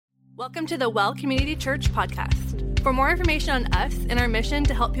Welcome to the Well Community Church podcast. For more information on us and our mission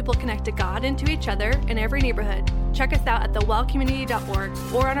to help people connect to God and to each other in every neighborhood, check us out at thewellcommunity.org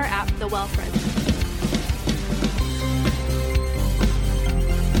or on our app, The Well Friends.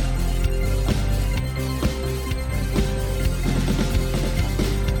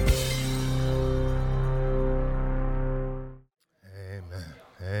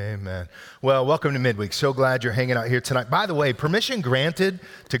 Amen. Well, welcome to Midweek. So glad you're hanging out here tonight. By the way, permission granted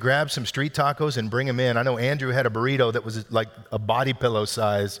to grab some street tacos and bring them in. I know Andrew had a burrito that was like a body pillow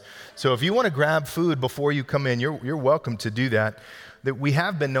size. So if you want to grab food before you come in, you're welcome to do that. That we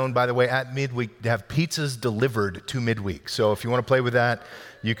have been known, by the way, at Midweek to have pizzas delivered to Midweek. So if you want to play with that,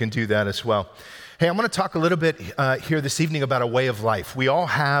 you can do that as well. Hey, I'm going to talk a little bit here this evening about a way of life. We all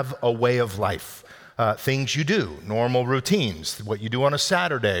have a way of life. Things you do, normal routines, what you do on a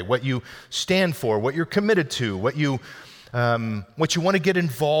Saturday, what you stand for, what you're committed to, what you want to get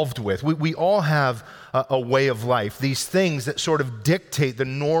involved with. We all have a way of life, these things that sort of dictate the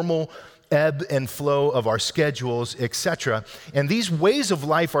normal ebb and flow of our schedules, etc. And these ways of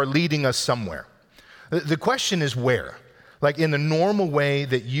life are leading us somewhere. The question is where? Like in the normal way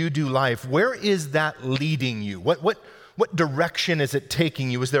that you do life, where is that leading you? What direction is it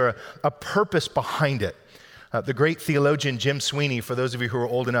taking you? Is there a purpose behind it? The great theologian Jim Sweeney, for those of you who are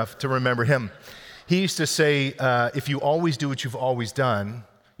old enough to remember him, he used to say, if you always do what you've always done,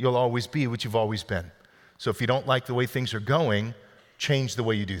 you'll always be what you've always been. So if you don't like the way things are going, change the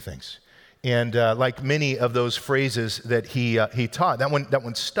way you do things. And like many of those phrases that he taught, that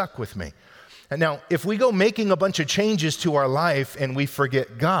one stuck with me. And now, if we go making a bunch of changes to our life and we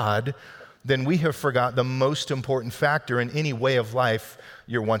forget God, then we have forgot the most important factor in any way of life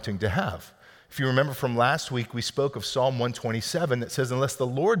you're wanting to have. If you remember from last week, we spoke of Psalm 127 that says, unless the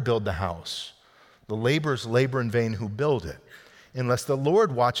Lord build the house, the laborers labor in vain who build it. Unless the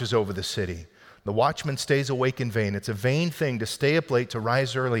Lord watches over the city, the watchman stays awake in vain. It's a vain thing to stay up late, to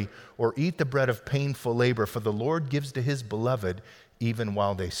rise early, or eat the bread of painful labor, for the Lord gives to his beloved even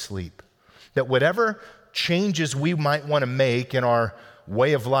while they sleep. That whatever changes we might want to make in our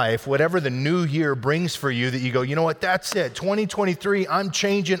way of life, whatever the new year brings for you, that you go, you know what, that's it, 2023, I'm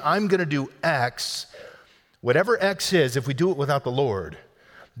changing, I'm going to do X. Whatever X is, if we do it without the Lord,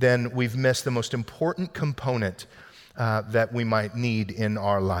 then we've missed the most important component that we might need in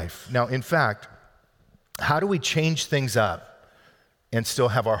our life. Now, in fact, how do we change things up and still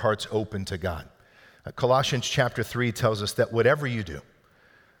have our hearts open to God? Colossians chapter 3 tells us that whatever you do,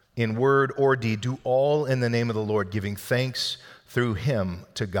 in word or deed, do all in the name of the Lord, giving thanks through him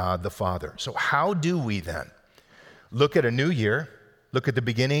to God the Father. So how do we then look at a new year, look at the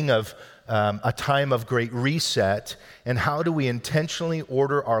beginning of a time of great reset, and how do we intentionally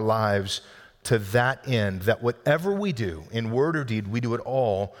order our lives to that end, that whatever we do, in word or deed, we do it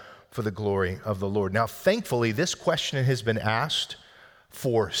all for the glory of the Lord? Now, thankfully, this question has been asked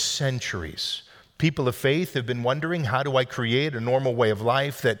for centuries. People of faith have been wondering, how do I create a normal way of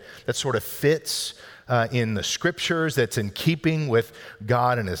life that sort of fits in the scriptures, that's in keeping with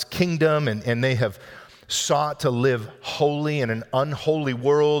God and his kingdom, and they have sought to live holy in an unholy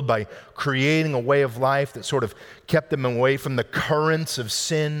world by creating a way of life that sort of kept them away from the currents of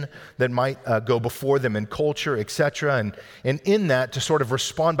sin that might go before them in culture, etc. And in that, to sort of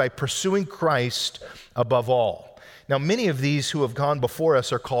respond by pursuing Christ above all. Now, many of these who have gone before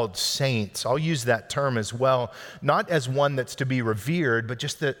us are called saints. I'll use that term as well, not as one that's to be revered, but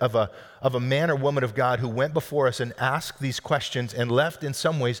just of a man or woman of God who went before us and asked these questions and left, in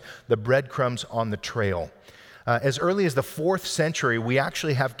some ways, the breadcrumbs on the trail. As early as the 4th century, we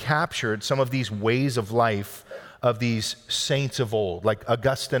actually have captured some of these ways of life of these saints of old, like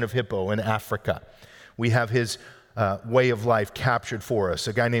Augustine of Hippo in Africa. We have his way of life captured for us.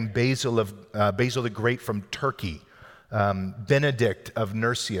 A guy named Basil the Great from Turkey. Benedict of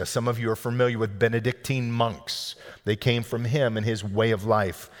Nursia. Some of you are familiar with Benedictine monks. They came from him and his way of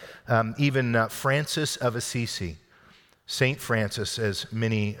life. Even Francis of Assisi, Saint Francis, as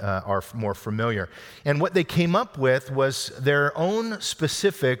many are more familiar. And what they came up with was their own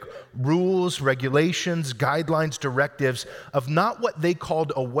specific rules, regulations, guidelines, directives of not what they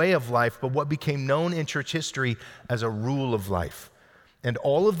called a way of life, but what became known in church history as a rule of life. And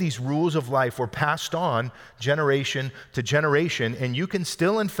all of these rules of life were passed on generation to generation, and you can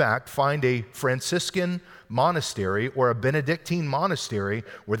still, in fact, find a Franciscan monastery or a Benedictine monastery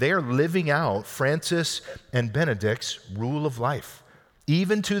where they are living out Francis and Benedict's rule of life.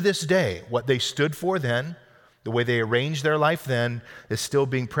 Even to this day, what they stood for then, the way they arranged their life then, is still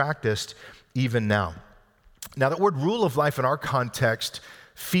being practiced even now. Now, that word rule of life in our context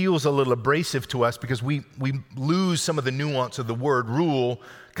feels a little abrasive to us because we lose some of the nuance of the word. Rule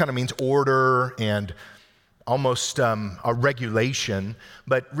kind of means order and almost a regulation,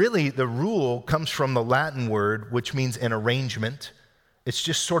 but really the rule comes from the Latin word, which means an arrangement. It's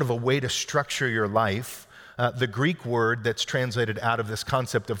just sort of a way to structure your life. The Greek word that's translated out of this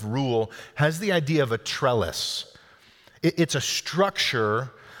concept of rule has the idea of a trellis. It's a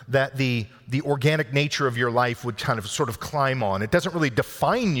structure that the organic nature of your life would kind of sort of climb on. It doesn't really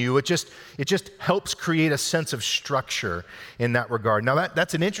define you, it just helps create a sense of structure in that regard. Now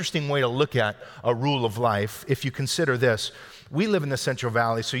that's an interesting way to look at a rule of life if you consider this. We live in the Central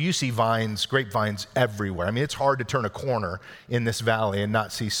Valley, so you see vines, grapevines everywhere. I mean, it's hard to turn a corner in this valley and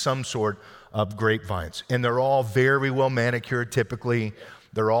not see some sort of grapevines. And they're all very well manicured typically.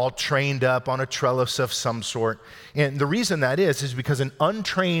 They're all trained up on a trellis of some sort. And the reason that is because an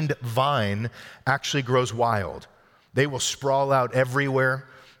untrained vine actually grows wild. They will sprawl out everywhere.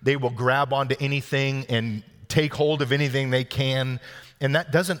 They will grab onto anything and take hold of anything they can. And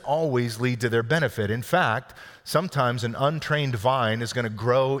that doesn't always lead to their benefit. In fact, sometimes an untrained vine is going to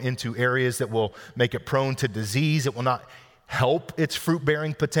grow into areas that will make it prone to disease. It will not help its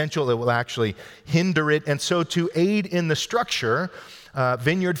fruit-bearing potential. It will actually hinder it. And so to aid in the structure,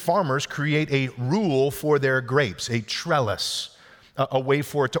 vineyard farmers create a rule for their grapes, a trellis, a way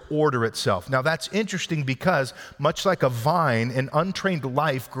for it to order itself. Now that's interesting because much like a vine, an untrained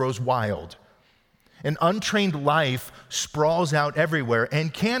life grows wild. An untrained life sprawls out everywhere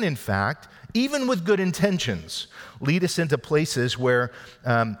and can, in fact, even with good intentions, lead us into places where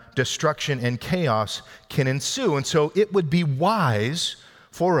destruction and chaos can ensue. And so it would be wise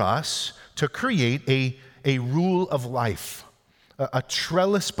for us to create a rule of life, a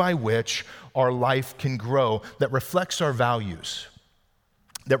trellis by which our life can grow that reflects our values,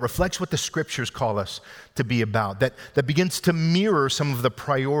 that reflects what the scriptures call us to be about, that begins to mirror some of the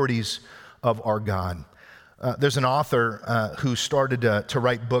priorities of our God. There's an author who started to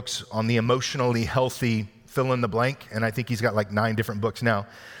write books on the emotionally healthy fill in the blank, and I think he's got like 9 different books now.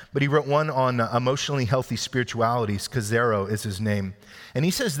 But he wrote one on emotionally healthy spirituality. Scazzero is his name. And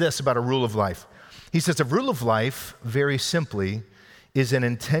he says this about a rule of life. He says, a rule of life, very simply, is an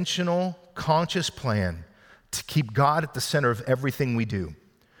intentional, conscious plan to keep God at the center of everything we do,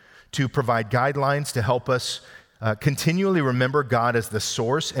 to provide guidelines to help us continually remember God as the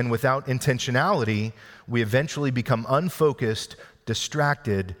source, and without intentionality, we eventually become unfocused,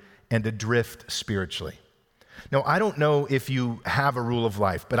 distracted, and adrift spiritually. Now, I don't know if you have a rule of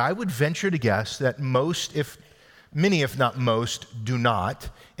life, but I would venture to guess that many, if not most, do not.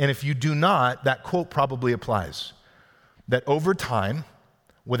 And if you do not, that quote probably applies. That over time,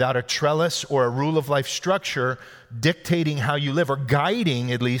 without a trellis or a rule of life structure dictating how you live, or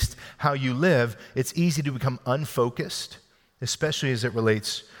guiding at least how you live, it's easy to become unfocused, especially as it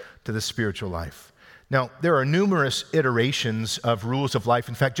relates to the spiritual life. Now, there are numerous iterations of rules of life.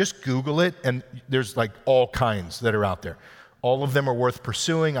 In fact, just Google it, and there's like all kinds that are out there. All of them are worth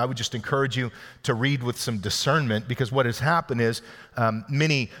pursuing. I would just encourage you to read with some discernment, because what has happened is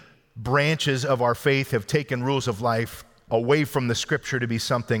many branches of our faith have taken rules of life away from the scripture to be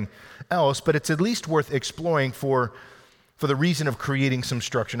something else, but it's at least worth exploring for the reason of creating some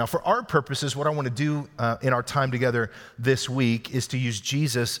structure. Now, for our purposes, what I want to do in our time together this week is to use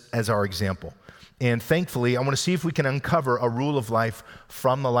Jesus as our example. And thankfully, I want to see if we can uncover a rule of life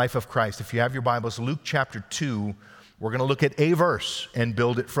from the life of Christ. If you have your Bibles, Luke chapter 2, we're going to look at a verse and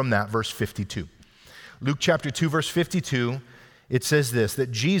build it from that, verse 52. Luke chapter 2, verse 52, it says this,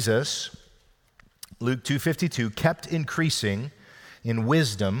 that Jesus, Luke 2:52, kept increasing in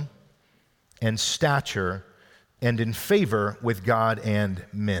wisdom and stature and in favor with God and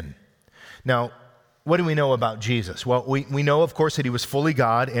men. Now, what do we know about Jesus? Well, we know, of course, that he was fully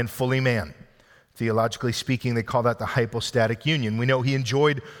God and fully man. Theologically speaking, they call that the hypostatic union. We know he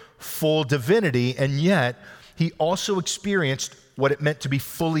enjoyed full divinity, and yet he also experienced what it meant to be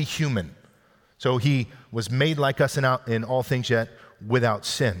fully human. So he was made like us in all things, yet without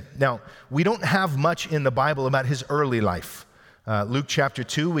sin. Now, we don't have much in the Bible about his early life. Luke chapter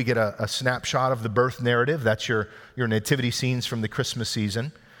 2, we get a snapshot of the birth narrative. That's your nativity scenes from the Christmas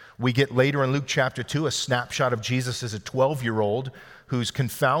season. We get later in Luke chapter 2 a snapshot of Jesus as a 12-year-old who's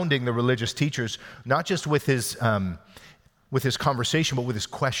confounding the religious teachers, not just with his conversation, but with his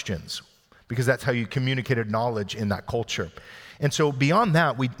questions, because that's how you communicated knowledge in that culture. And so beyond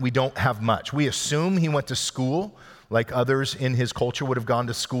that, we don't have much. We assume he went to school, like others in his culture would have gone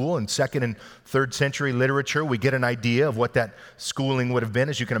to school. In 2nd and 3rd century literature, we get an idea of what that schooling would have been.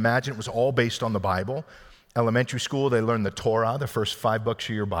 As you can imagine, it was all based on the Bible. Elementary school, they learned the Torah, the first 5 books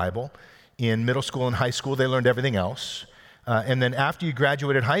of your Bible. In middle school and high school, they learned everything else. And then after you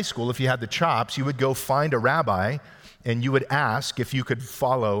graduated high school, if you had the chops, you would go find a rabbi and you would ask if you could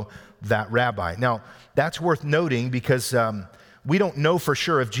follow that rabbi. Now, that's worth noting because we don't know for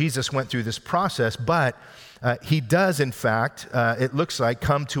sure if Jesus went through this process, but he does, in fact, it looks like,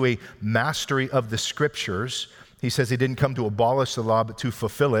 come to a mastery of the scriptures. He says he didn't come to abolish the law, but to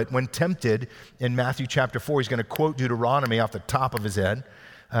fulfill it. When tempted in Matthew chapter 4, he's going to quote Deuteronomy off the top of his head.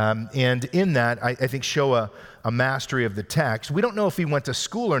 And in that, I think, show a mastery of the text. We don't know if he went to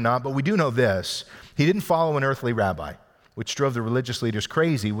school or not, but we do know this. He didn't follow an earthly rabbi, which drove the religious leaders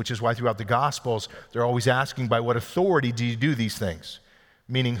crazy, which is why throughout the Gospels, they're always asking, by what authority do you do these things?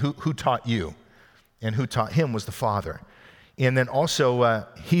 Meaning, who taught you? And who taught him was the Father. And then also,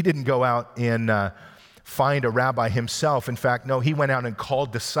 he didn't go out and find a rabbi himself. In fact, no, he went out and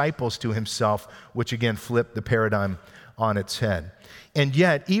called disciples to himself, which again flipped the paradigm on its head. And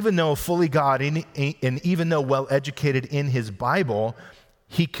yet, even though fully God and even though well-educated in his Bible,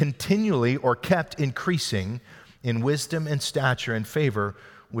 he continually or kept increasing in wisdom and stature and favor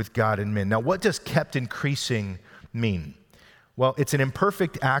with God and men. Now, what does kept increasing mean? Well, it's an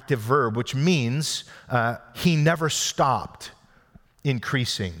imperfect active verb, which means he never stopped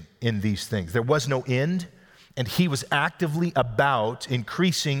increasing in these things. There was no end, and he was actively about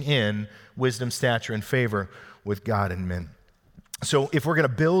increasing in wisdom, stature, and favor with God and men. So if we're going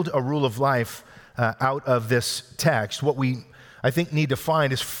to build a rule of life out of this text, what we, I think, need to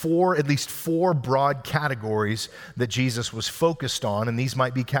find is at least four broad categories that Jesus was focused on, and these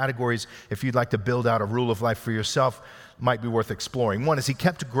might be categories, if you'd like to build out a rule of life for yourself, might be worth exploring. One is he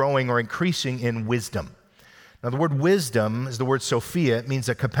kept growing or increasing in wisdom. Now, the word wisdom is the word Sophia. It means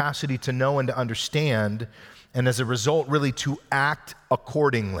a capacity to know and to understand, and as a result, really to act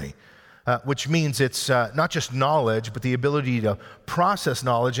accordingly. Which means it's not just knowledge, but the ability to process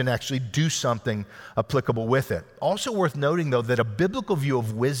knowledge and actually do something applicable with it. Also worth noting, though, that a biblical view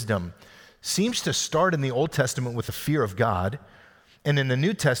of wisdom seems to start in the Old Testament with the fear of God, and in the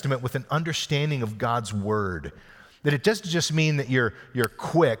New Testament with an understanding of God's word. That it doesn't just mean that you're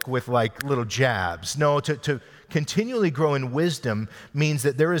quick with like little jabs. No, to continually grow in wisdom means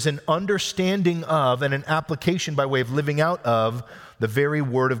that there is an understanding of and an application by way of living out of the very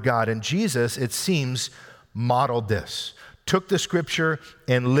word of God. And Jesus, it seems, modeled this, took the scripture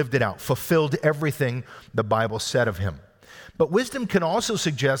and lived it out, fulfilled everything the Bible said of him. But wisdom can also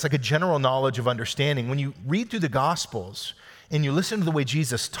suggest like a general knowledge of understanding. When you read through the Gospels and you listen to the way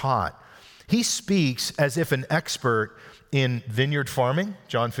Jesus taught, he speaks as if an expert in vineyard farming,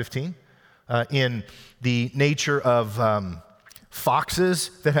 John 15, in the nature of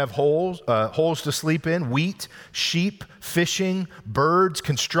foxes that have holes to sleep in, wheat, sheep, fishing, birds,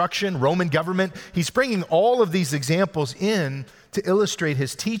 construction, Roman government. He's bringing all of these examples in to illustrate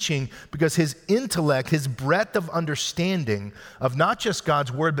his teaching because his intellect, his breadth of understanding of not just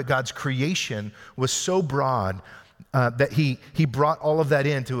God's word, but God's creation was so broad that he brought all of that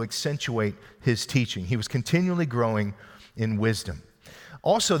in to accentuate his teaching. He was continually growing in wisdom.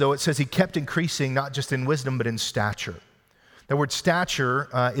 Also, though, it says he kept increasing not just in wisdom, but in stature. The word stature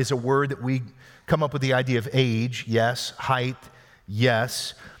is a word that we come up with the idea of age, yes, height,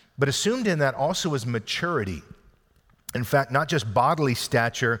 yes, but assumed in that also is maturity. In fact, not just bodily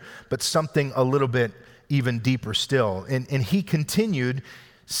stature, but something a little bit even deeper still. And he continued,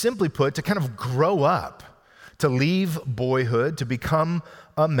 simply put, to kind of grow up, to leave boyhood, to become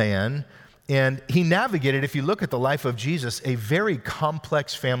a man. And he navigated, if you look at the life of Jesus, a very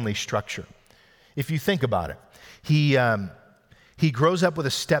complex family structure. If you think about it, he grows up with a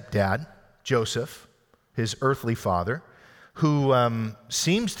stepdad, Joseph, his earthly father, who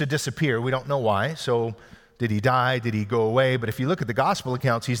seems to disappear. We don't know why. So did he die? Did he go away? But if you look at the gospel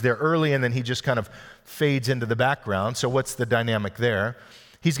accounts, he's there early and then he just kind of fades into the background. So what's the dynamic there?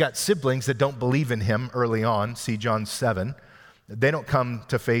 He's got siblings that don't believe in him early on. See John 7. They don't come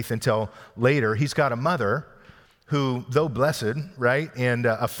to faith until later. He's got a mother who, though blessed, right, and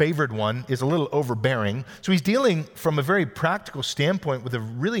a favored one, is a little overbearing. So he's dealing from a very practical standpoint with a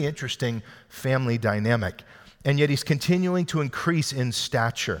really interesting family dynamic. And yet he's continuing to increase in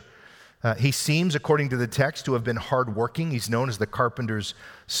stature. He seems, according to the text, to have been hardworking. He's known as the carpenter's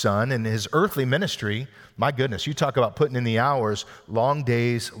son. And his earthly ministry, my goodness, you talk about putting in the hours, long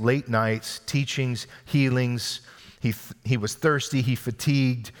days, late nights, teachings, healings. He was thirsty, he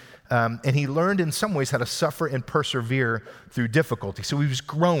fatigued, and he learned in some ways how to suffer and persevere through difficulty. So he was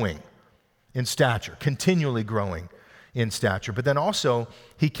growing in stature, continually growing in stature. But then also,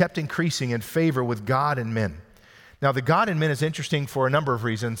 he kept increasing in favor with God and men. Now, the God and men is interesting for a number of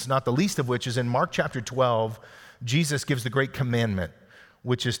reasons, not the least of which is in Mark chapter 12, Jesus gives the great commandment,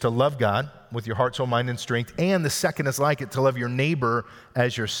 which is to love God with your heart, soul, mind, and strength. And the second is like it, to love your neighbor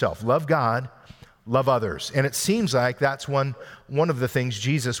as yourself. Love God, love others. And it seems like that's one of the things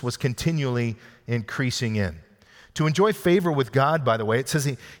Jesus was continually increasing in. To enjoy favor with God, by the way, it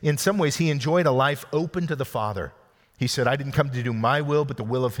says in some ways he enjoyed a life open to the Father. He said, I didn't come to do my will, but the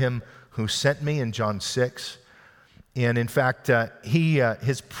will of him who sent me in John 6. And in fact,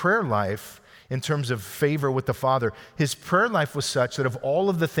 his prayer life, in terms of favor with the Father, his prayer life was such that of all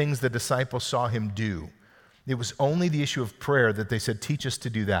of the things the disciples saw him do, it was only the issue of prayer that they said, teach us to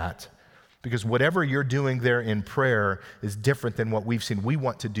do that. Because whatever you're doing there in prayer is different than what we've seen. We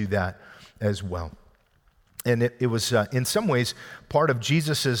want to do that as well. And it was, in some ways, part of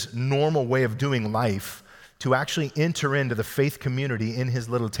Jesus' normal way of doing life to actually enter into the faith community in his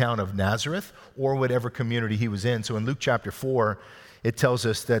little town of Nazareth or whatever community he was in. So in Luke chapter 4, it tells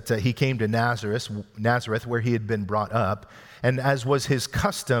us that he came to Nazareth, where he had been brought up. And as was his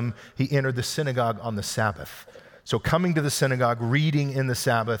custom, he entered the synagogue on the Sabbath. So coming to the synagogue, reading in the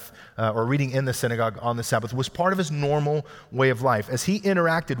synagogue on the Sabbath was part of his normal way of life. As he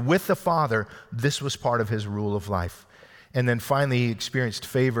interacted with the Father, this was part of his rule of life. And then finally, he experienced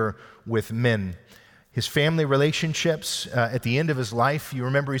favor with men. His family relationships, at the end of his life, you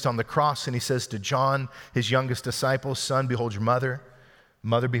remember he's on the cross and he says to John, his youngest disciple, son, behold your mother.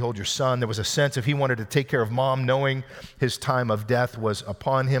 Mother, behold your son. There was a sense of he wanted to take care of mom, knowing his time of death was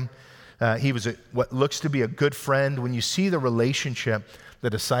upon him. He was what looks to be a good friend. When you see the relationship the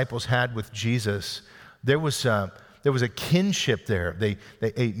disciples had with Jesus, there was a kinship there. They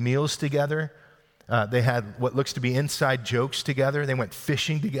ate meals together. They had what looks to be inside jokes together. They went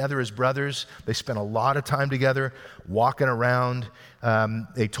fishing together as brothers. They spent a lot of time together, walking around.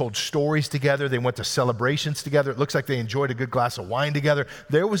 They told stories together. They went to celebrations together. It looks like they enjoyed a good glass of wine together.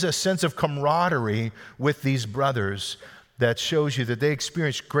 There was a sense of camaraderie with these brothers that shows you that they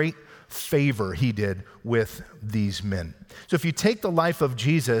experienced great favor, he did, with these men. So if you take the life of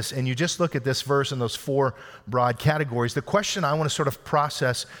Jesus and you just look at this verse and those four broad categories, the question I want to sort of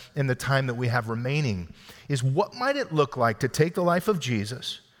process in the time that we have remaining is, what might it look like to take the life of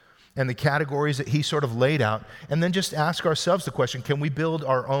Jesus and the categories that he sort of laid out, and then just ask ourselves the question, can we build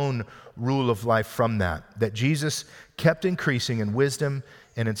our own rule of life from that Jesus kept increasing in wisdom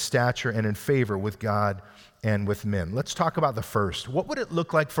and in stature and in favor with God and with men. Let's talk about the first. What would it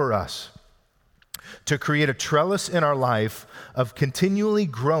look like for us to create a trellis in our life of continually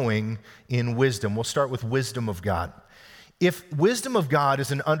growing in wisdom? We'll start with wisdom of God. If wisdom of God is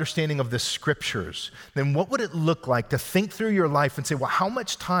an understanding of the scriptures, then what would it look like to think through your life and say, well, how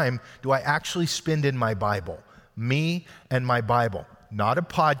much time do I actually spend in my Bible? Me and my Bible. Not a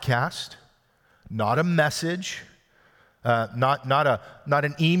podcast, not a message, not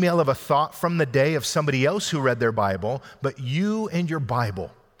an email of a thought from the day of somebody else who read their Bible, but you and your Bible.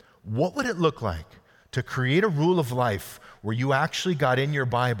 What would it look like to create a rule of life where you actually got in your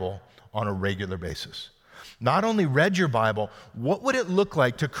Bible on a regular basis? Not only read your Bible, what would it look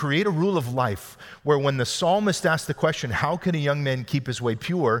like to create a rule of life where when the psalmist asked the question, how can a young man keep his way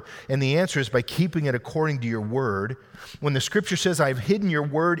pure? And the answer is by keeping it according to your word. When the scripture says, I have hidden your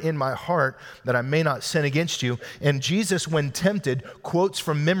word in my heart that I may not sin against you. And Jesus, when tempted, quotes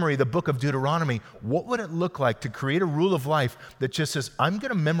from memory the book of Deuteronomy. What would it look like to create a rule of life that just says, I'm going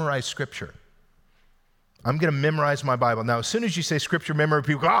to memorize scripture. I'm going to memorize my Bible. Now, as soon as you say scripture memory,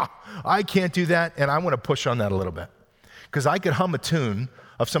 people go, I can't do that. And I want to push on that a little bit. Because I could hum a tune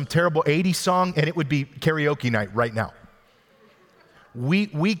of some terrible 80s song and it would be karaoke night right now.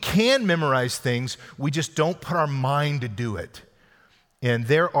 We can memorize things, we just don't put our mind to do it. And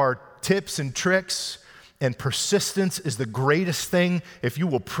there are tips and tricks, and persistence is the greatest thing. If you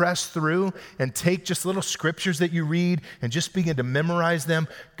will press through and take just little scriptures that you read and just begin to memorize them,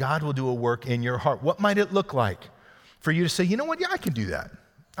 God will do a work in your heart. What might it look like for you to say, you know what, yeah, I can do that.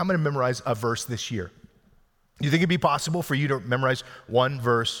 I'm going to memorize a verse this year. Do you think it'd be possible for you to memorize one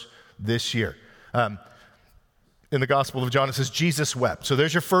verse this year? In the Gospel of John, it says Jesus wept. So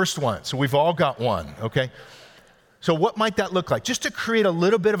there's your first one. So we've all got one, okay? So what might that look like? Just to create a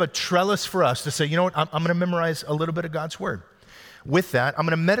little bit of a trellis for us to say, you know what, I'm going to memorize a little bit of God's word. With that, I'm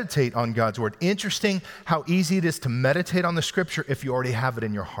going to meditate on God's word. Interesting how easy it is to meditate on the scripture if you already have it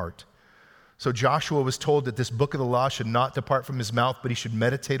in your heart. So Joshua was told that this book of the law should not depart from his mouth, but he should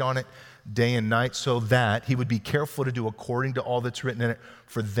meditate on it day and night so that he would be careful to do according to all that's written in it,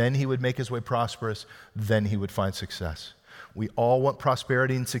 for then he would make his way prosperous, then he would find success. We all want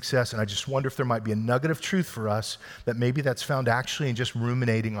prosperity and success, and I just wonder if there might be a nugget of truth for us that maybe that's found actually in just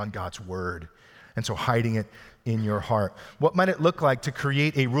ruminating on God's word, and so hiding it in your heart. What might it look like to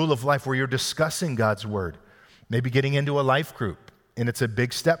create a rule of life where you're discussing God's word? Maybe getting into a life group And it's a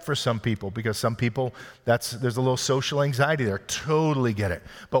big step for some people because some people, there's a little social anxiety there. Totally get it.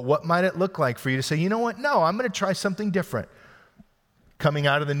 But what might it look like for you to say, you know what? No, I'm going to try something different. Coming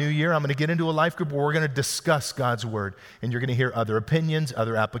out of the new year, I'm going to get into a life group where we're going to discuss God's word. And you're going to hear other opinions,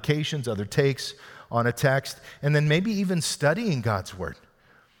 other applications, other takes on a text, and then maybe even studying God's word.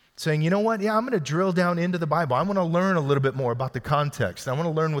 Saying, you know what? Yeah, I'm going to drill down into the Bible. I want to learn a little bit more about the context. I want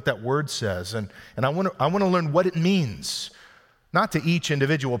to learn what that word says, and I want to learn what it means. Not to each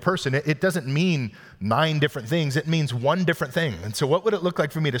individual person. It doesn't mean 9 different things. It means one different thing. And so what would it look like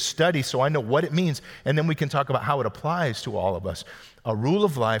for me to study so I know what it means? And then we can talk about how it applies to all of us. A rule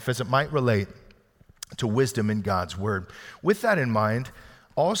of life as it might relate to wisdom in God's word. With that in mind,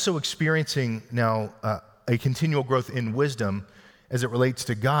 also experiencing now a continual growth in wisdom as it relates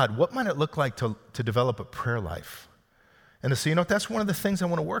to God, what might it look like to develop a prayer life? And to say, you know, that's one of the things I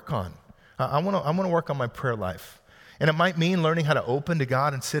want to work on. I want to work on my prayer life. And it might mean learning how to open to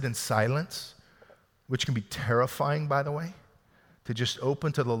God and sit in silence, which can be terrifying, by the way, to just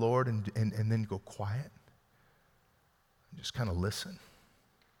open to the Lord and then go quiet and just kind of listen.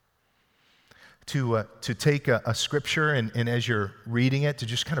 To take a scripture and as you're reading it, to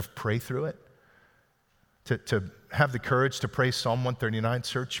just kind of pray through it. To have the courage to pray Psalm 139,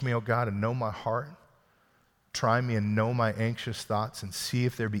 search me, O God, and know my heart. Try me and know my anxious thoughts and see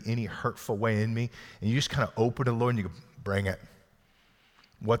if there be any hurtful way in me. And you just kind of open to the Lord and you go, bring it.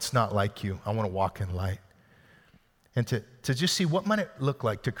 What's not like you? I want to walk in light. And to just see what might it look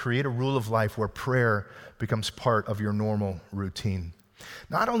like to create a rule of life where prayer becomes part of your normal routine.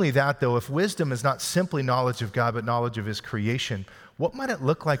 Not only that, though, if wisdom is not simply knowledge of God, but knowledge of his creation, what might it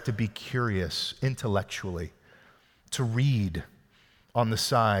look like to be curious intellectually, to read on the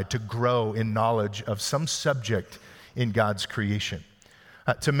side, to grow in knowledge of some subject in God's creation,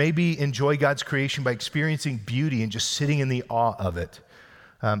 to maybe enjoy God's creation by experiencing beauty and just sitting in the awe of it,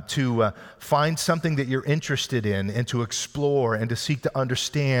 to find something that you're interested in and to explore and to seek to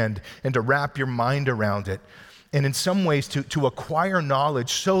understand and to wrap your mind around it, and in some ways to acquire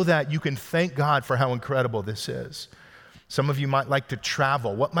knowledge so that you can thank God for how incredible this is. Some of you might like to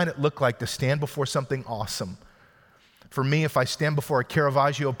travel. What might it look like to stand before something awesome? For me, if I stand before a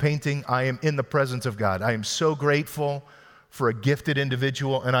Caravaggio painting, I am in the presence of God. I am so grateful for a gifted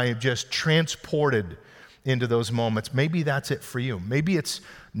individual, and I am just transported into those moments. Maybe that's it for you. Maybe it's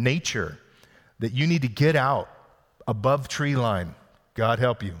nature, that you need to get out above tree line, God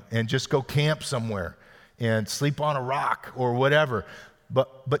help you, and just go camp somewhere and sleep on a rock or whatever.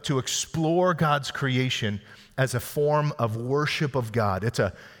 But to explore God's creation as a form of worship of God. It's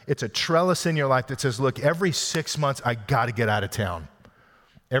a trellis in your life that says, look, every 6 months, I got to get out of town.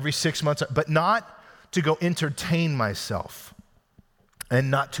 Every 6 months, but not to go entertain myself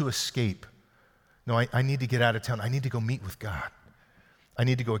and not to escape. No, I need to get out of town. I need to go meet with God. I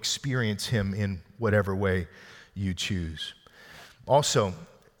need to go experience him in whatever way you choose. Also,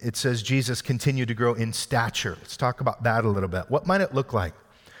 it says Jesus continued to grow in stature. Let's talk about that a little bit. What might it look like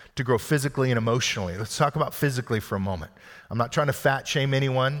to grow physically and emotionally? Let's talk about physically for a moment. I'm not trying to fat shame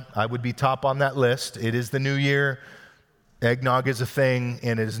anyone. I would be top on that list. It is the new year. Eggnog is a thing,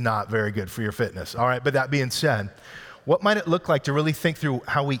 and it is not very good for your fitness. All right, but that being said, what might it look like to really think through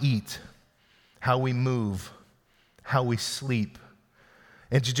how we eat, how we move, how we sleep,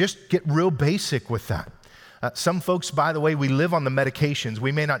 and to just get real basic with that? Some folks, by the way, we live on the medications.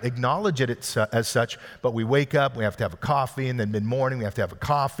 We may not acknowledge it as such, but we wake up, we have to have a coffee, and then mid-morning we have to have a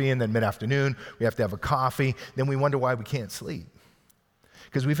coffee, and then mid-afternoon we have to have a coffee. Then we wonder why we can't sleep,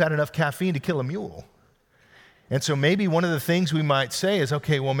 because we've had enough caffeine to kill a mule. And so maybe one of the things we might say is,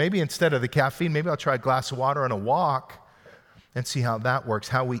 okay, well, maybe instead of the caffeine, maybe I'll try a glass of water and a walk and see how that works,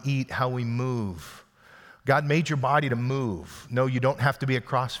 how we eat, how we move. God made your body to move. No, you don't have to be a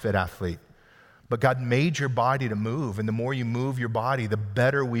CrossFit athlete. But God made your body to move, and the more you move your body, the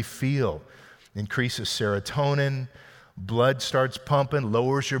better we feel. Increases serotonin, blood starts pumping,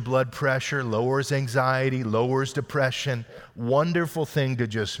 lowers your blood pressure, lowers anxiety, lowers depression. Wonderful thing to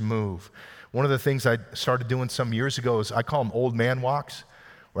just move. One of the things I started doing some years ago is I call them old man walks,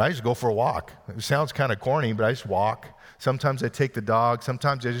 where I just go for a walk. It sounds kind of corny, but I just walk. Sometimes I take the dog,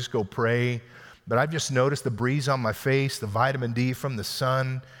 sometimes I just go pray. But I've just noticed the breeze on my face, the vitamin D from the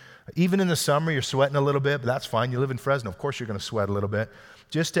sun. Even in the summer, you're sweating a little bit, but that's fine. You live in Fresno. Of course, you're going to sweat a little bit.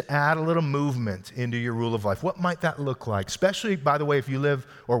 Just to add a little movement into your rule of life. What might that look like? Especially, by the way, if you live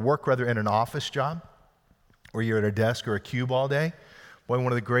or work rather in an office job where you're at a desk or a cube all day. Boy,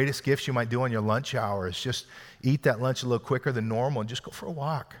 one of the greatest gifts you might do on your lunch hour is just eat that lunch a little quicker than normal and just go for a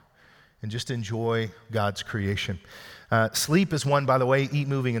walk and just enjoy God's creation. Sleep is one, by the way, eat,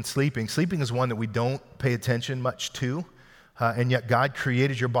 moving, and sleeping. Sleeping is one that we don't pay attention much to. and yet God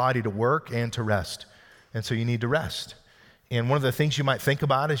created your body to work and to rest. And so you need to rest. And one of the things you might think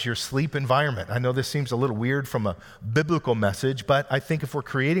about is your sleep environment. I know this seems a little weird from a biblical message, but I think if we're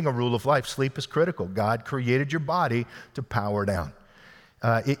creating a rule of life, sleep is critical. God created your body to power down.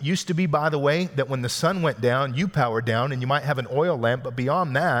 It used to be, by the way, that when the sun went down, you powered down, and you might have an oil lamp, but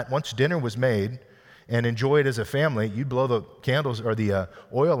beyond that, once dinner was made and enjoyed as a family, you'd blow the candles or the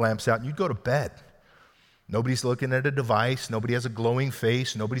oil lamps out, and you'd go to bed. Nobody's looking at a device. Nobody has a glowing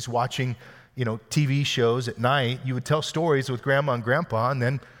face. Nobody's watching, TV shows at night. You would tell stories with grandma and grandpa, and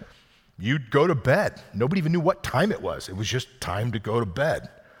then you'd go to bed. Nobody even knew what time it was. It was just time to go to bed.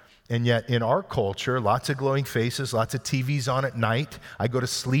 And yet in our culture, lots of glowing faces, lots of TVs on at night. I go to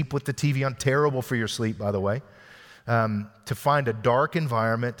sleep with the TV on. Terrible for your sleep, by the way. To find a dark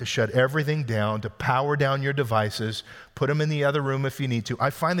environment, to shut everything down, to power down your devices, put them in the other room if you need to. I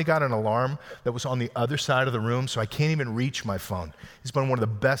finally got an alarm that was on the other side of the room, so I can't even reach my phone. It's been one of the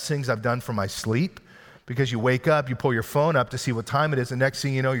best things I've done for my sleep, because you wake up, you pull your phone up to see what time it is, and next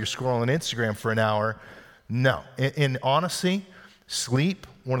thing you know, you're scrolling Instagram for an hour. No. In honesty, sleep,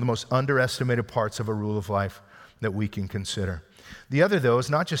 one of the most underestimated parts of a rule of life that we can consider. The other, though, is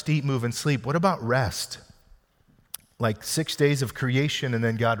not just eat, move, and sleep. What about rest? Like 6 days of creation and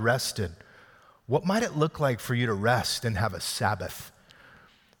then God rested. What might it look like for you to rest and have a Sabbath?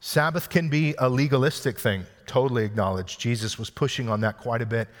 Sabbath can be a legalistic thing, totally acknowledged. Jesus was pushing on that quite a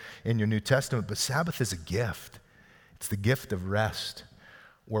bit in your New Testament, but Sabbath is a gift. It's the gift of rest,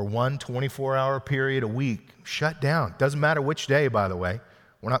 where one 24-hour period a week shut down. Doesn't matter which day, by the way.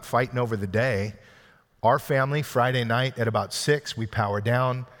 We're not fighting over the day. Our family, Friday night at about 6, we power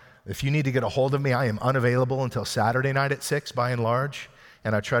down. If you need to get a hold of me, I am unavailable until Saturday night at 6, by and large.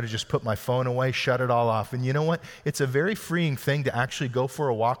 And I try to just put my phone away, shut it all off. And you know what? It's a very freeing thing to actually go for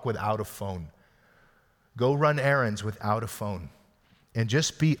a walk without a phone. Go run errands without a phone. And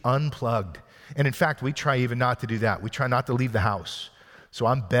just be unplugged. And in fact, we try even not to do that. We try not to leave the house. So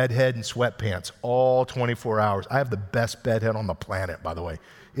I'm bedhead and sweatpants all 24 hours. I have the best bedhead on the planet, by the way.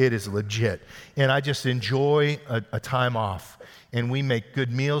 It is legit. And I just enjoy a time off. And we make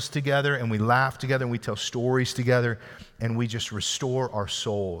good meals together, and we laugh together, and we tell stories together, and we just restore our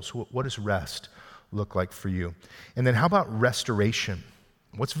souls. What does rest look like for you? And then how about restoration?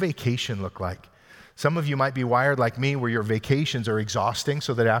 What's vacation look like? Some of you might be wired like me, where your vacations are exhausting,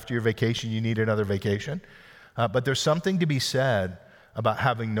 so that after your vacation, you need another vacation. But there's something to be said about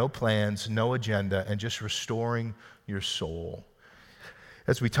having no plans, no agenda, and just restoring your soul.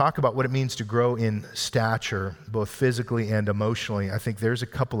 As we talk about what it means to grow in stature, both physically and emotionally, I think there's a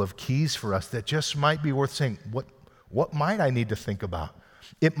couple of keys for us that just might be worth saying. What might I need to think about?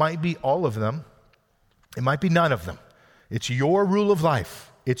 It might be all of them. It might be none of them. It's your rule of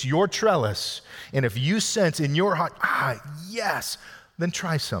life. It's your trellis. And if you sense in your heart, yes, then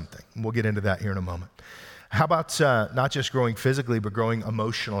try something. And we'll get into that here in a moment. How about not just growing physically, but growing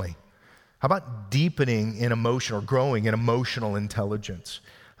emotionally? How about deepening in emotion, or growing in emotional intelligence?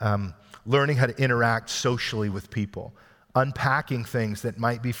 Learning how to interact socially with people, unpacking things that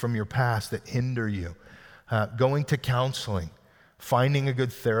might be from your past that hinder you, going to counseling, finding a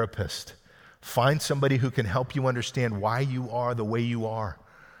good therapist, find somebody who can help you understand why you are the way you are.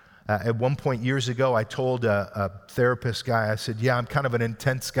 At one point years ago, I told a therapist guy, I said, yeah, I'm kind of an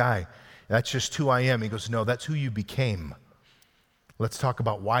intense guy. That's just who I am. He goes, no, that's who you became. Let's talk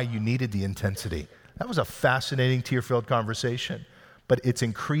about why you needed the intensity. That was a fascinating, tear-filled conversation, but it's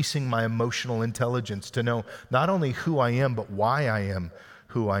increasing my emotional intelligence to know not only who I am, but why I am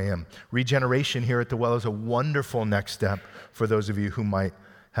who I am. Regeneration here at The Well is a wonderful next step for those of you who might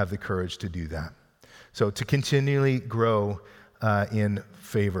have the courage to do that. So to continually grow in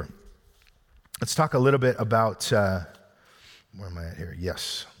favor. Let's talk a little bit about, where am I at here?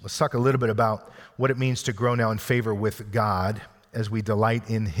 Yes. Let's talk a little bit about what it means to grow now in favor with God as we delight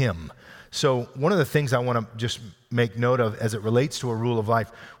in Him. So one of the things I want to just make note of as it relates to a rule of life,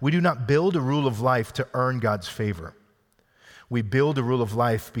 we do not build a rule of life to earn God's favor. We build a rule of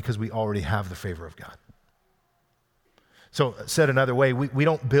life because we already have the favor of God. So said another way, we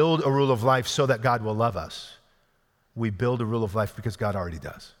don't build a rule of life so that God will love us. We build a rule of life because God already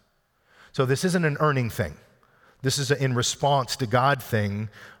does. So this isn't an earning thing. This is an in response to God thing,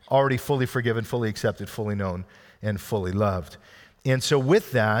 already fully forgiven, fully accepted, fully known, and fully loved. And so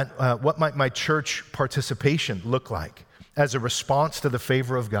with that, what might my church participation look like as a response to the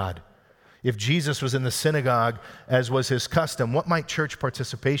favor of God? If Jesus was in the synagogue, as was his custom, what might church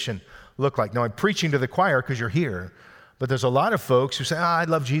participation look like? Now, I'm preaching to the choir because you're here, but there's a lot of folks who say, I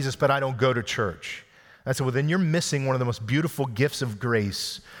love Jesus, but I don't go to church. I said, well, then you're missing one of the most beautiful gifts of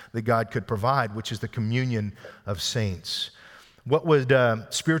grace that God could provide, which is the communion of saints. What would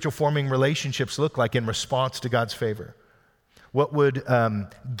spiritual forming relationships look like in response to God's favor? What would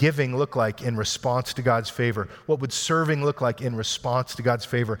giving look like in response to God's favor? What would serving look like in response to God's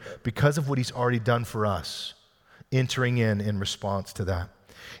favor because of what he's already done for us, entering in response to that?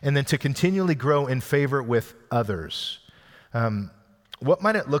 And then to continually grow in favor with others. What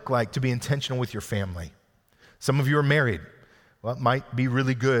might it look like to be intentional with your family? Some of you are married. Well, it might be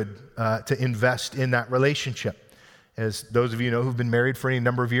really good to invest in that relationship. As those of you know who've been married for any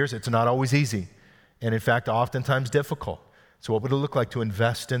number of years, it's not always easy. And in fact, oftentimes difficult. So what would it look like to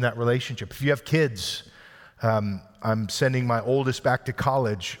invest in that relationship? If you have kids, I'm sending my oldest back to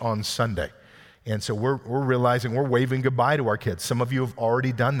college on Sunday. And so we're realizing we're waving goodbye to our kids. Some of you have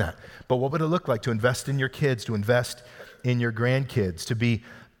already done that. But what would it look like to invest in your kids, to invest in your grandkids, to be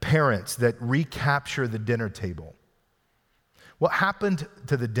parents that recapture the dinner table? What happened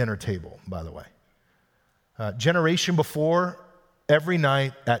to the dinner table, by the way? Generation before, every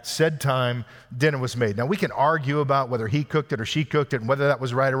night at said time, dinner was made. Now, we can argue about whether he cooked it or she cooked it and whether that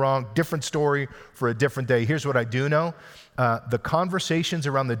was right or wrong. Different story for a different day. Here's what I do know. The conversations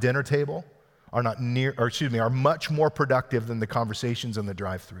around the dinner table are much more productive than the conversations in the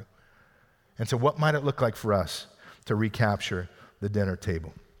drive-thru. And so what might it look like for us to recapture the dinner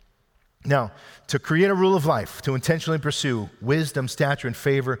table? Now, to create a rule of life, to intentionally pursue wisdom, stature, and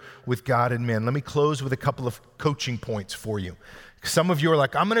favor with God and men, let me close with a couple of coaching points for you. Some of you are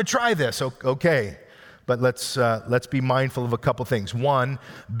like, I'm going to try this. Okay, but let's be mindful of a couple things. One,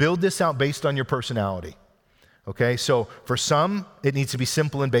 build this out based on your personality. Okay, so for some, it needs to be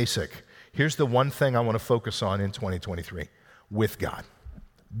simple and basic. Here's the one thing I want to focus on in 2023, with God.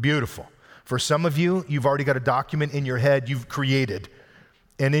 Beautiful. For some of you, you've already got a document in your head you've created,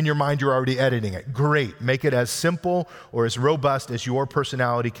 and in your mind, you're already editing it. Great. Make it as simple or as robust as your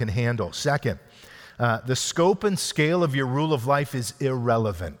personality can handle. Second, the scope and scale of your rule of life is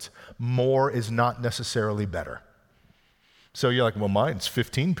irrelevant. More is not necessarily better. So you're like, well, mine's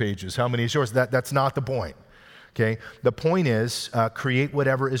 15 pages. How many is yours? That's not the point. Okay? The point is, create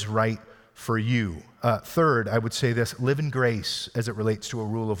whatever is right for you. Third, I would say this, live in grace as it relates to a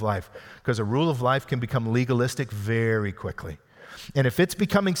rule of life, because a rule of life can become legalistic very quickly. And if it's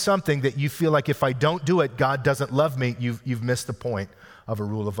becoming something that you feel like if I don't do it, God doesn't love me, you've missed the point of a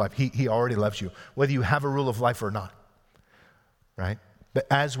rule of life. He already loves you, whether you have a rule of life or not, right? But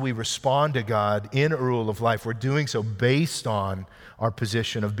as we respond to God in a rule of life, we're doing so based on our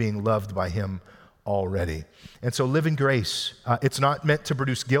position of being loved by Him already. And so live in grace. It's not meant to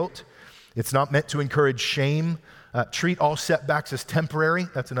produce guilt. It's not meant to encourage shame. Treat all setbacks as temporary.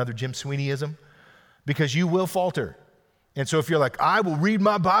 That's another Jim Sweeneyism, because you will falter. And so if you're like, I will read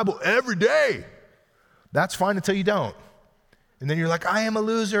my Bible every day, that's fine until you don't. And then you're like, I am a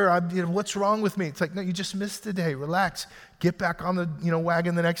loser. What's wrong with me? It's like, no, you just missed the day. Relax. Get back on the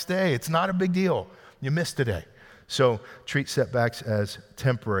wagon the next day. It's not a big deal. You missed today. So treat setbacks as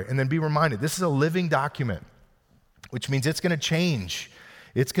temporary. And then be reminded, this is a living document, which means it's going to change.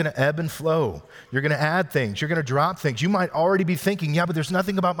 It's going to ebb and flow. You're going to add things. You're going to drop things. You might already be thinking, yeah, but there's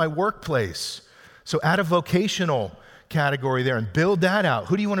nothing about my workplace. So add a vocational category there and build that out.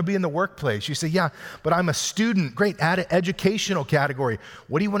 Who do you want to be in the workplace? You say, yeah, but I'm a student. Great, add an educational category.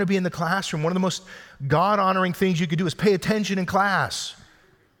 What do you want to be in the classroom? One of the most God-honoring things you could do is pay attention in class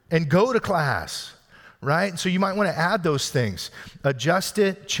and go to class, right? So you might want to add those things. Adjust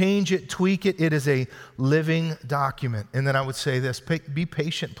it, change it, tweak it. It is a living document. And then I would say this, be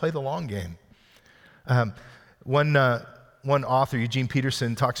patient, play the long game. One author, Eugene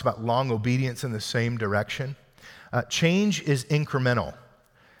Peterson, talks about long obedience in the same direction. Change is incremental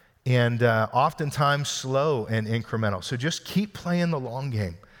and oftentimes slow and incremental. So just keep playing the long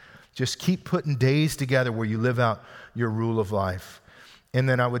game. Just keep putting days together where you live out your rule of life. And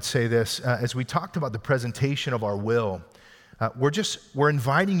then I would say this, as we talked about the presentation of our will, we're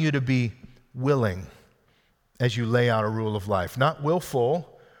inviting you to be willing as you lay out a rule of life. Not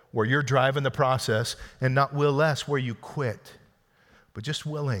willful, where you're driving the process, and not will-less, where you quit, but just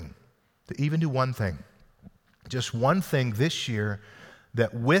willing to even do one thing. Just one thing this year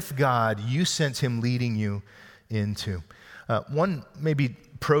that with God, you sense Him leading you into. One maybe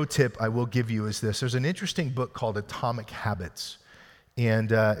pro tip I will give you is this. There's an interesting book called Atomic Habits.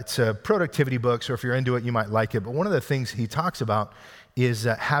 And it's a productivity book, so if you're into it, you might like it. But one of the things he talks about is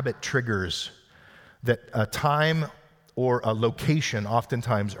habit triggers, that a time or a location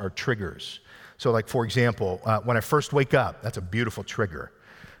oftentimes are triggers. So like, for example, when I first wake up, that's a beautiful trigger.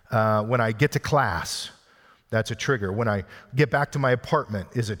 When I get to class, that's a trigger. When I get back to my apartment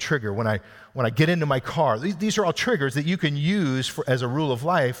is a trigger. When I get into my car, these are all triggers that you can use as a rule of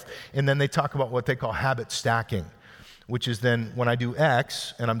life. And then they talk about what they call habit stacking, which is then when I do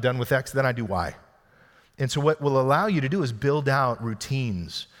X and I'm done with X, then I do Y. And so what will allow you to do is build out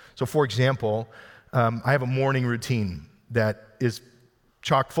routines. So for example, I have a morning routine that is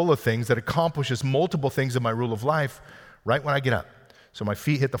chock full of things that accomplishes multiple things in my rule of life right when I get up. So my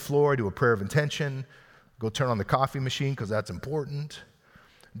feet hit the floor, I do a prayer of intention, go turn on the coffee machine because that's important,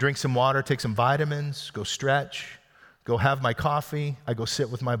 drink some water, take some vitamins, go stretch, go have my coffee, I go sit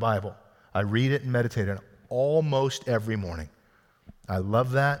with my Bible. I read it and meditate on it almost every morning. I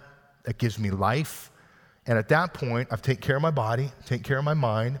love that. It gives me life. And at that point, I've taken care of my body, taken care of my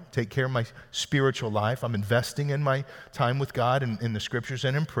mind, taken care of my spiritual life. I'm investing in my time with God and in the scriptures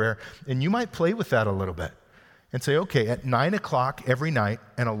and in prayer. And you might play with that a little bit and say, okay, at 9 o'clock every night,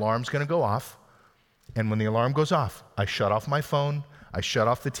 an alarm's going to go off. And when the alarm goes off, I shut off my phone, I shut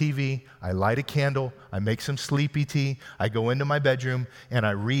off the TV, I light a candle, I make some sleepy tea, I go into my bedroom, and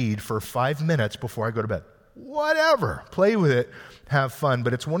I read for 5 minutes before I go to bed. Whatever, play with it, have fun.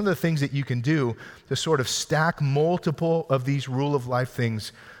 But it's one of the things that you can do to sort of stack multiple of these rule of life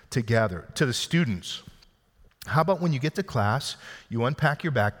things together. To the students, how about when you get to class, you unpack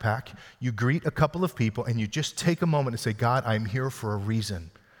your backpack, you greet a couple of people, and you just take a moment to say, God, I'm here for a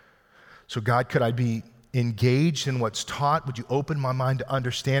reason. So God, could I be engaged in what's taught? Would you open my mind to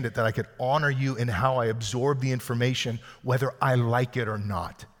understand it, that I could honor you in how I absorb the information, whether I like it or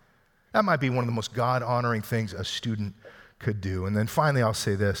not? That might be one of the most God-honoring things a student could do. And then finally, I'll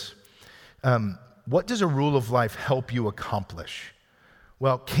say this. What does a rule of life help you accomplish?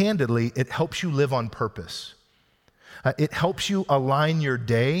 Well, candidly, it helps you live on purpose. It helps you align your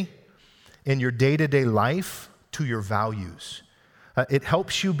day and your day-to-day life to your values. It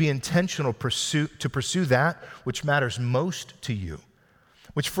helps you be intentional to pursue that which matters most to you.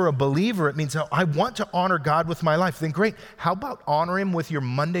 Which for a believer, it means, I want to honor God with my life. Then great, how about honor him with your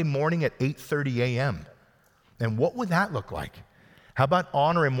Monday morning at 8:30 a.m.? And what would that look like? How about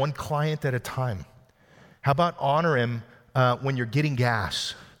honor him one client at a time? How about honor him when you're getting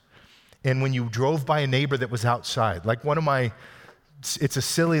gas and when you drove by a neighbor that was outside? Like it's a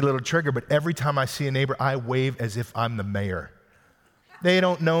silly little trigger, but every time I see a neighbor, I wave as if I'm the mayor. They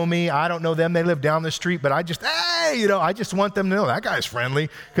don't know me, I don't know them, they live down the street, but I just want them to know that guy's friendly,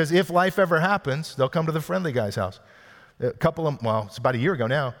 because if life ever happens, they'll come to the friendly guy's house. It's about a year ago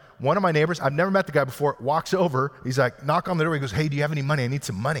now, one of my neighbors, I've never met the guy before, walks over, he's like, knock on the door, he goes, hey, do you have any money? I need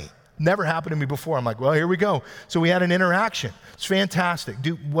some money. Never happened to me before. I'm like, well, here we go. So we had an interaction. It's fantastic.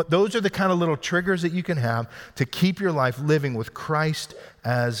 Those are the kind of little triggers that you can have to keep your life living with Christ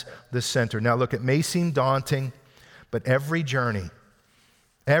as the center. Now look, it may seem daunting, but every journey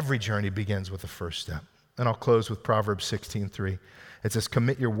begins with the first step. And I'll close with Proverbs 16:3. It says,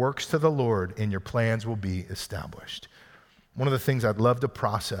 commit your works to the Lord and your plans will be established. One of the things I'd love to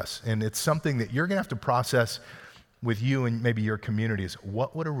process, and it's something that you're going to have to process with you and maybe your community, is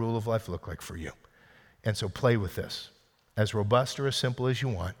what would a rule of life look like for you? And so play with this, as robust or as simple as you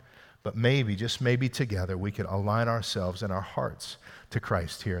want, but maybe, just maybe together, we could align ourselves and our hearts to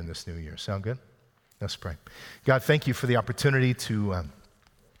Christ here in this new year. Sound good? Let's pray. God, thank you for the opportunity to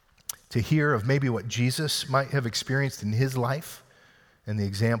hear of maybe what Jesus might have experienced in his life and the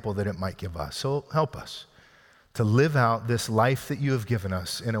example that it might give us. So help us to live out this life that you have given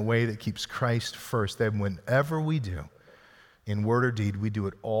us in a way that keeps Christ first, that whenever we do, in word or deed, we do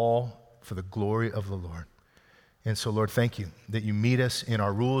it all for the glory of the Lord. And so, Lord, thank you that you meet us in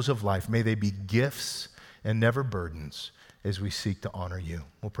our rules of life. May they be gifts and never burdens as we seek to honor you.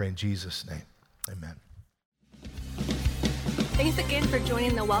 We'll pray in Jesus' name. Amen. Thanks again for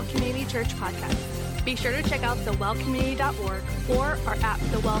joining the Well Community Church podcast. Be sure to check out thewellcommunity.org or our app,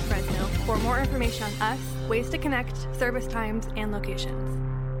 The Well Fresno, for more information on us, ways to connect, service times, and locations.